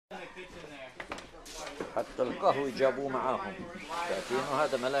حتى القهوة جابوه معاهم. شايفينه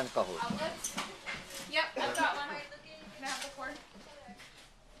هذا ملان قهوة. Yep, I've got one. Can I have the cord?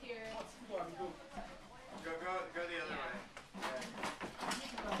 Here. Go the other way.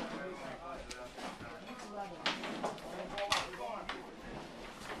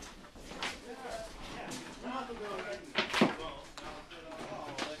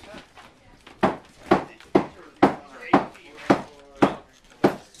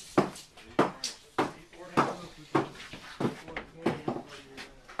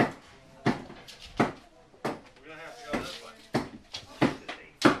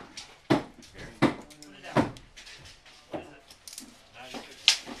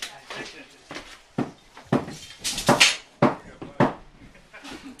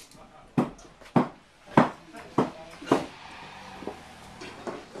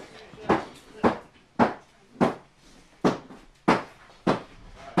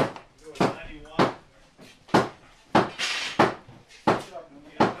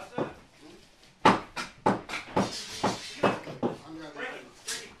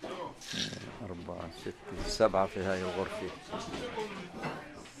 سبعة في هاي الغرفة،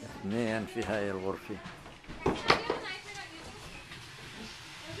 2 في هاي الغرفة.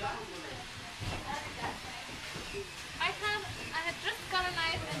 I had just got a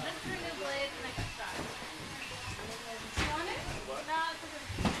knife and just threw the blade and I got shot. You want it? No, it's okay.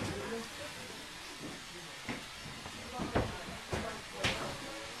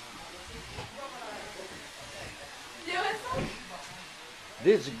 Do it.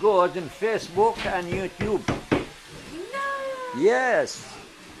 This goes in Facebook and YouTube. No. Yes.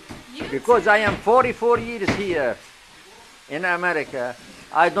 Because I am 44 years here in America.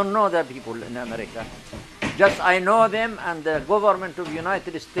 I don't know the people in America. Just I know them and the government of the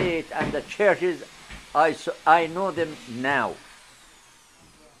United States and the churches. I know them now.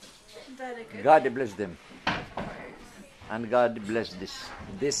 Very good. God bless them. And God bless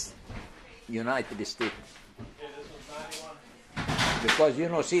this United States. Because you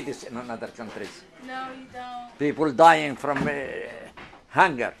don't see this in other countries. No, you don't. People dying from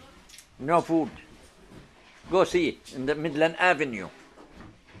hunger, no food. Go see in the Midland Avenue.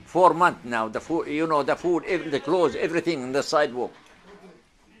 4 months now, the food, you know, the food, the clothes, everything on the sidewalk.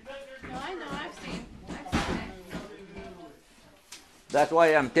 No, I know, I've seen it. That's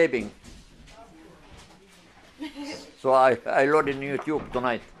why I'm taping. So I load in YouTube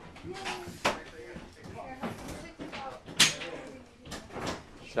tonight.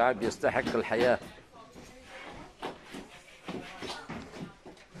 شعب يستحق الحياة.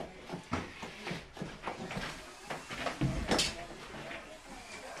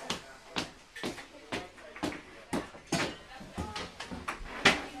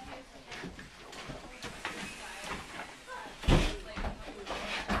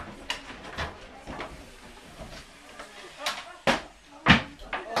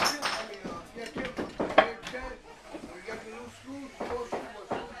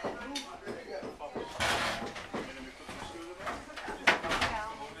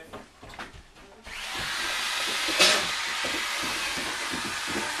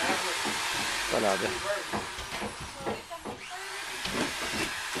 طلع به.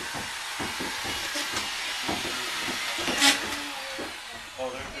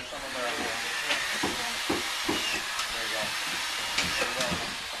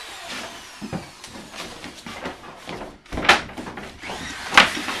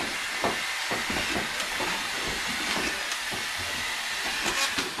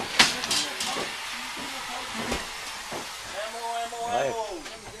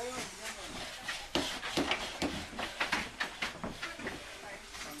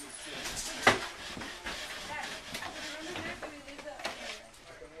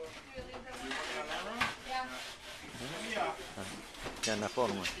 كان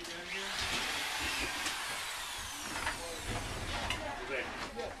فورمة.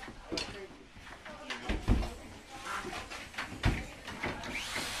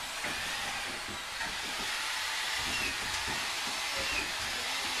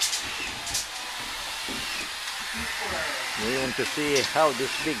 We want to see how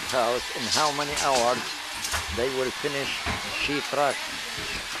this big house in how many hours they will finish sheetrock.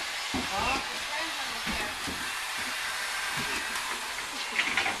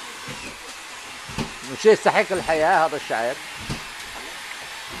 مش يستحق الحياة هذا الشعر.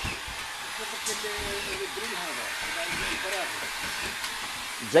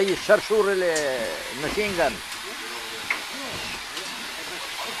 زي الشرشور الماشين جان.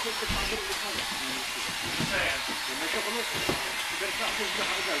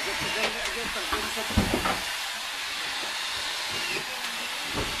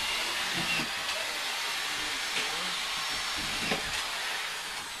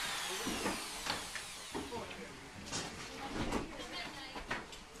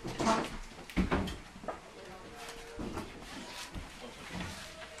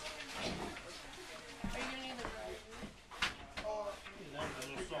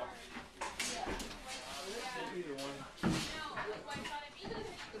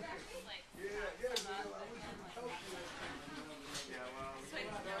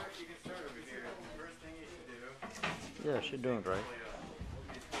 Yeah, she's doing right.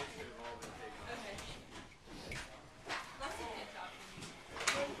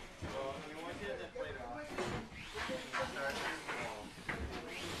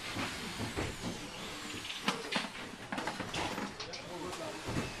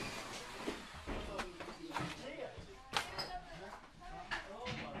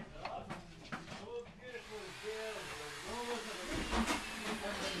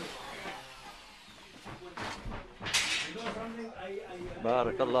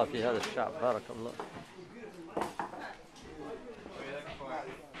 بارك الله في هذا الشعب، بارك الله.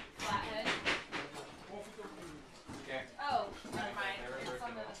 Flathead. Oh, never mind. It's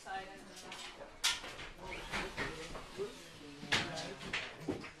on the other side.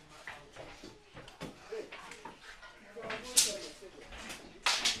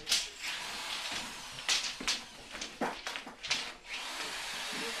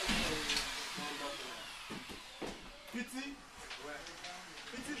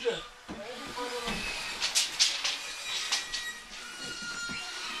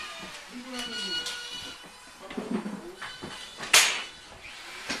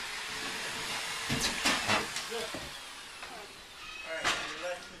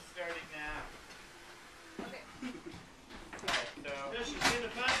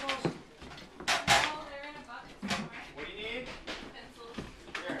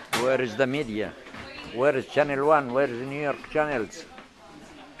 Where is the media? Where is Channel 1? Where is the New York channels?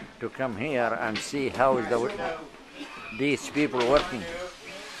 To come here and see how is these people working.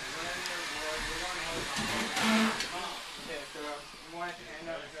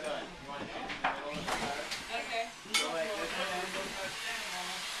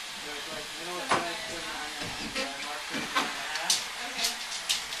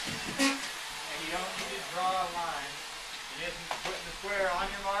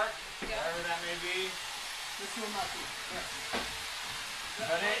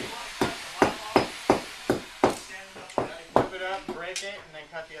 Cut it. Flip it up, break it, and then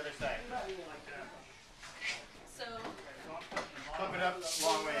cut the other side. So. Flip it up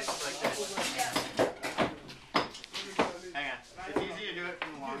long ways like this. Hang on. It's easy to do it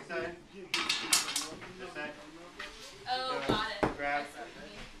from the long side. This side. Oh, So got it. Grab.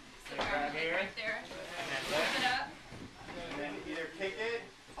 So grab here. Right there. And then Flip it up. And then either kick it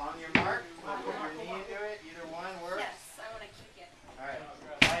on your mark or put your knee into it. Either one works. Yes, I want to kick it. Alright,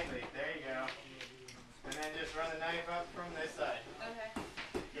 lightly, there you go. And then just run the knife up from this side. Okay.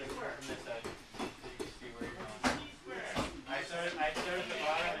 Just start from this side. So you can see where you're going. I start at the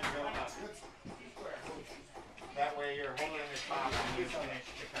bottom and go up. That way you're holding the top and you finish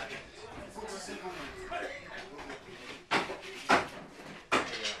the cut. There you go.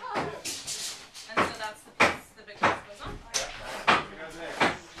 And so that's the piece, the big piece goes on? Yeah, it goes there.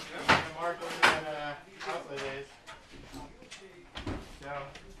 You can mark where that outlet is. So,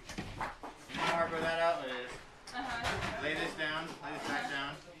 mark where that outlet is. Lay this down, lay this back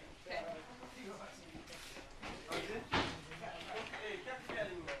down. Okay.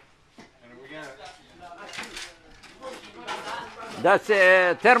 And we got it. That's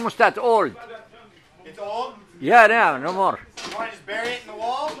a thermostat old. It's old? Yeah, no more. You want to just bury it in the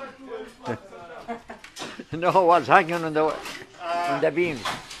wall? No, it was hanging on the beams.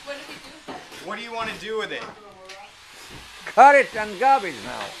 What did he do with it? What do you want to do with it? Cut it and garbage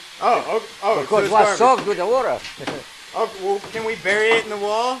now. Oh, Because it was soaked with the water. Oh, well, can we bury it in the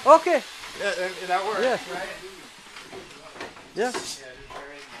wall? Okay. Yeah, that works, Yeah. right? Yeah. Yeah, just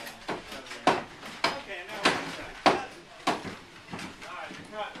bury it in the wall. Okay, now we're cut. Alright,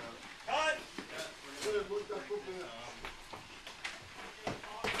 cut. Cut!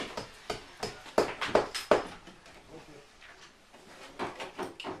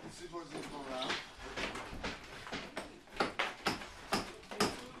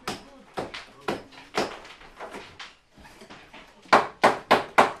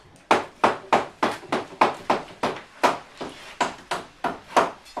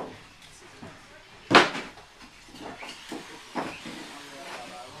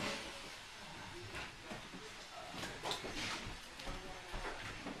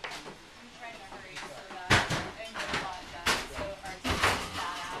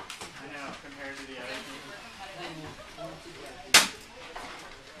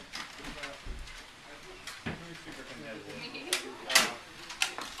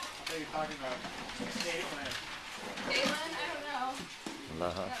 Talking about Caitlin. Caitlin? I don't know.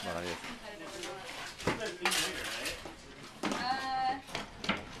 Allah Akbar. Yeah.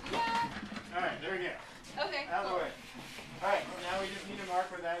 Alright, there we go. Okay, Out of the cool. way. Alright, now we just need to mark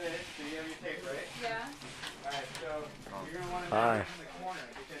where that is. So you have your tape, right? Yeah. Alright, so you're going to want to measure from the corner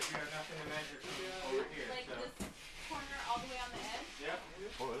because you have nothing to measure from over here. Like So this corner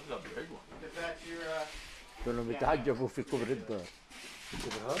Oh, this is a big one. If that's your, كانوا بيتعجبوا في كبر الدار.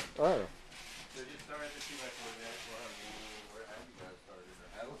 Huh? اه so just start at the 2x4 there. Where have you guys started?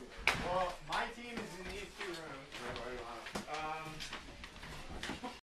 Well,